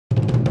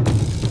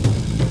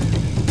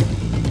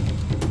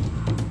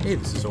Hey,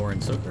 this is Orrin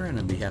Zucker, and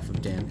on behalf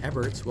of Dan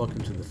Ebberts, welcome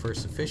to the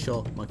first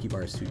official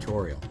MonkeyBars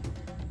tutorial.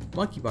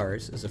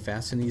 MonkeyBars is a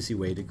fast and easy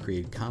way to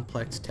create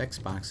complex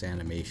text box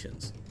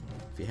animations.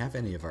 If you have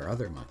any of our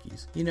other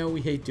monkeys, you know we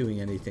hate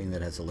doing anything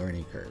that has a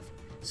learning curve.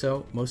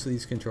 So most of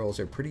these controls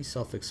are pretty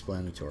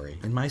self-explanatory,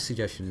 and my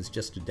suggestion is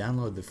just to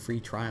download the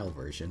free trial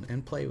version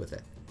and play with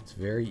it. It's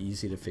very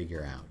easy to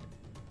figure out.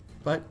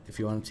 But if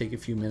you want to take a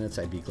few minutes,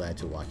 I'd be glad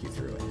to walk you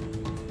through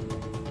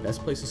it. The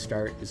best place to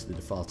start is the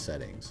default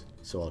settings.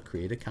 So I'll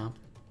create a comp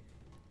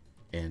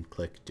and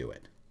click Do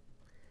It.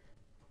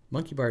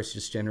 MonkeyBars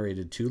just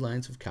generated 2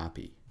 lines of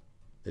copy.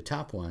 The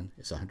top one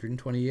is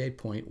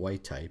 128-point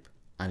white type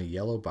on a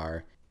yellow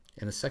bar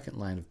and a second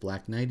line of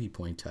black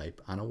 90-point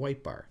type on a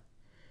white bar.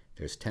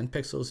 There's 10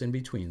 pixels in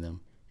between them,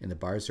 and the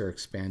bars are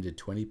expanded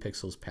 20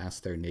 pixels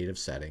past their native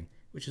setting,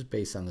 which is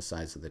based on the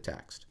size of the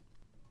text.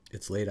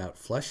 It's laid out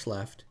flush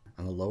left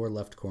on the lower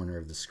left corner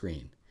of the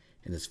screen,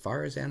 and as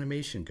far as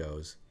animation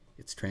goes,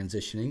 it's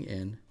transitioning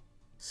in,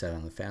 set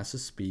on the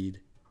fastest speed,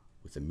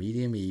 with a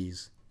medium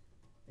ease,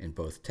 and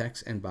both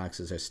text and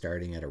boxes are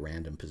starting at a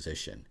random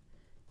position,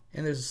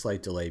 and there's a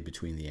slight delay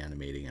between the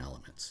animating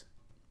elements.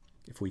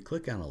 If we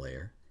click on a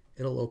layer,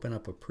 it'll open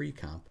up a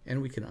pre-comp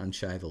and we can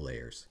unshy the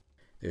layers.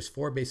 There's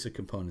 4 basic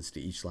components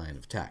to each line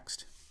of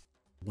text.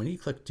 When you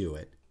click Do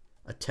It,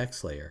 a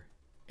text layer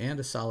and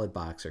a solid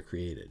box are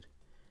created.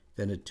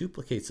 Then it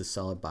duplicates the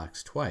solid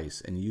box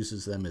twice and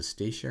uses them as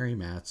stationary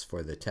mats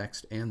for the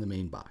text and the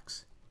main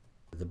box.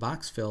 The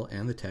box fill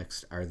and the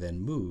text are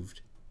then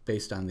moved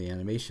based on the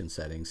animation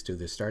settings to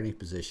their starting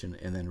position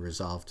and then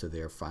resolved to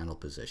their final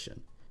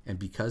position. And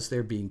because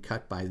they're being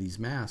cut by these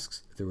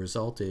masks, the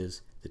result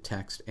is the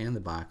text and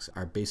the box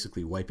are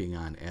basically wiping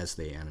on as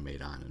they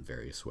animate on in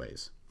various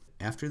ways.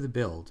 After the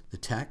build, the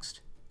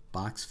text,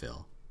 box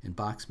fill, and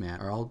box mat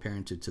are all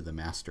parented to the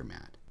master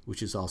mat,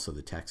 which is also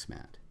the text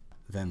mat.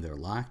 Then they're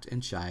locked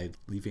and shied,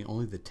 leaving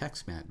only the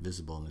text mat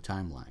visible in the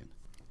timeline.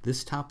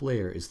 This top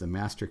layer is the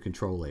master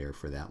control layer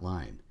for that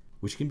line,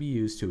 which can be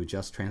used to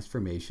adjust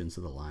transformations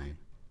of the line.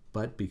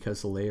 But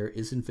because the layer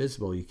isn't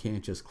visible, you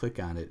can't just click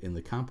on it in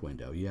the comp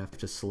window. You have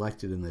to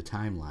select it in the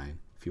timeline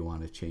if you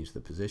want to change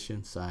the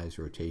position, size,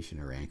 rotation,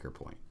 or anchor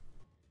point.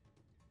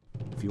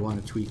 If you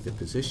want to tweak the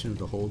position of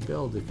the whole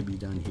build, it can be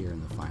done here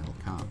in the final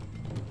comp.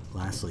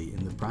 Lastly,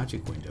 in the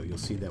project window, you'll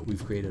see that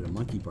we've created a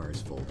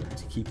MonkeyBars folder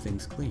to keep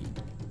things clean.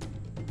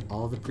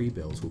 All the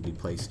pre-builds will be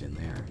placed in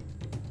there.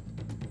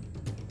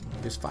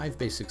 There's 5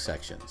 basic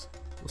sections.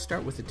 We'll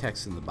start with the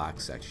text in the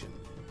box section.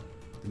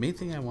 The main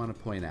thing I want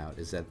to point out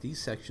is that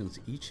these sections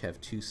each have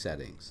 2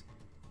 settings.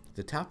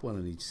 The top one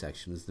in each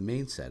section is the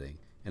main setting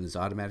and is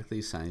automatically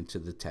assigned to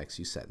the text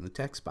you set in the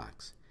text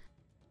box.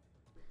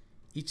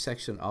 Each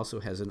section also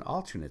has an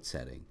alternate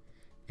setting,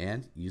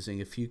 and using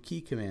a few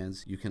key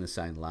commands you can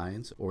assign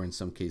lines, or in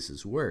some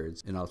cases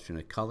words, an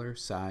alternate color,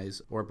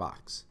 size, or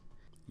box.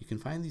 You can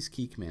find these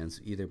key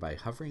commands either by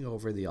hovering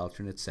over the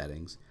alternate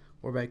settings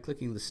or by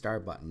clicking the star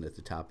button at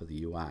the top of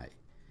the UI.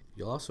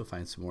 You'll also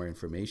find some more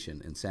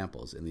information and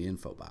samples in the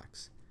info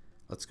box.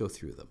 Let's go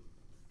through them.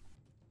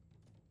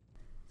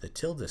 The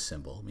tilde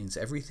symbol means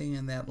everything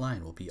in that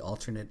line will be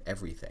alternate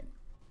everything.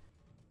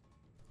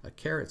 A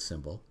caret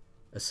symbol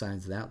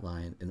assigns that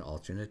line an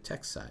alternate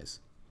text size.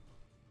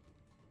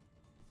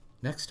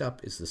 Next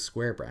up is the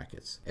square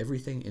brackets.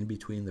 Everything in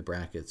between the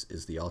brackets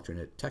is the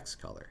alternate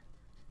text color.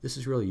 This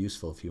is really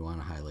useful if you want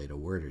to highlight a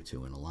word or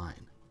two in a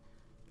line.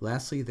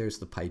 Lastly, there's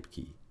the pipe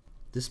key.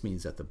 This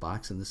means that the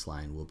box in this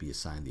line will be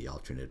assigned the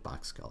alternate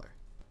box color.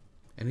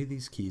 Any of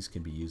these keys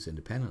can be used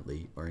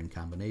independently or in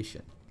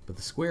combination, but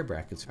the square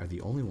brackets are the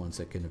only ones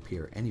that can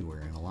appear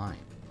anywhere in a line.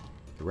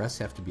 The rest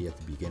have to be at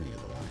the beginning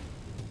of the line.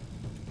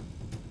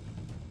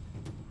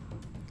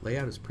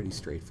 Layout is pretty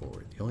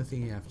straightforward. The only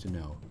thing you have to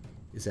know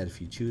is that if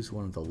you choose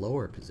one of the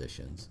lower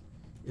positions,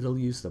 it'll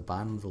use the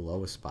bottom of the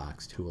lowest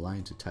box to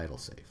align to title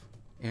safe,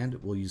 and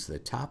it will use the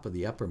top of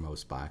the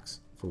uppermost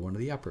box for one of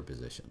the upper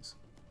positions.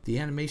 The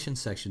animation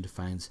section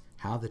defines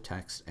how the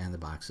text and the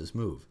boxes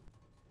move.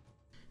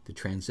 The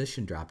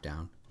transition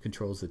dropdown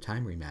controls the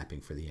time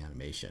remapping for the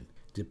animation.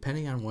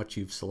 Depending on what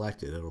you've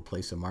selected, it'll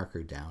place a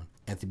marker down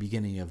at the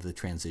beginning of the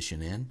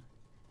transition in,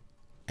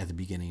 at the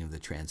beginning of the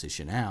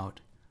transition out,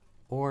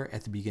 or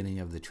at the beginning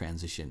of the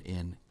transition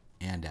in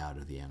and out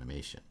of the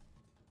animation.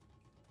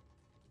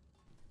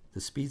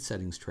 The speed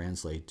settings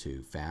translate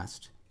to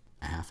fast,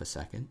 1/2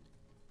 second,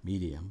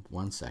 medium,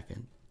 1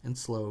 second, and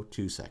slow,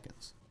 2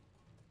 seconds.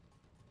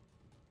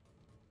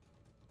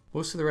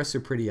 Most of the rest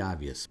are pretty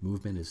obvious.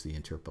 Movement is the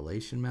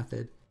interpolation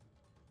method.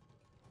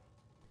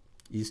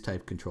 Ease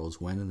type controls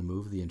when in the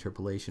move the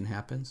interpolation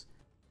happens.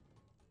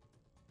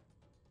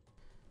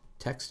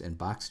 Text and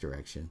box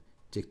direction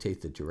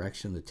dictate the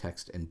direction the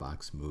text and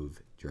box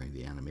move during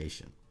the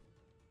animation.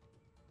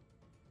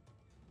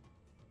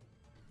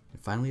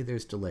 And finally,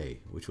 there's delay,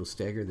 which will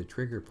stagger the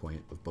trigger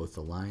point of both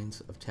the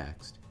lines of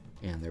text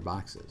and their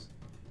boxes.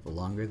 The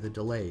longer the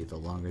delay, the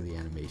longer the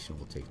animation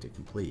will take to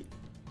complete.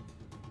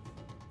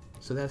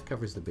 So that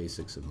covers the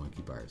basics of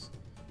MonkeyBars.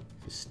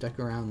 If you stuck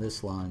around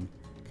this long,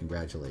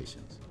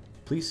 congratulations.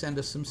 Please send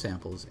us some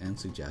samples and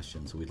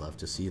suggestions. We'd love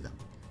to see them.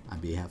 On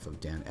behalf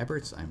of Dan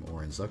Ebberts, I'm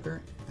Orrin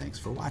Zucker. Thanks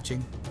for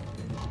watching.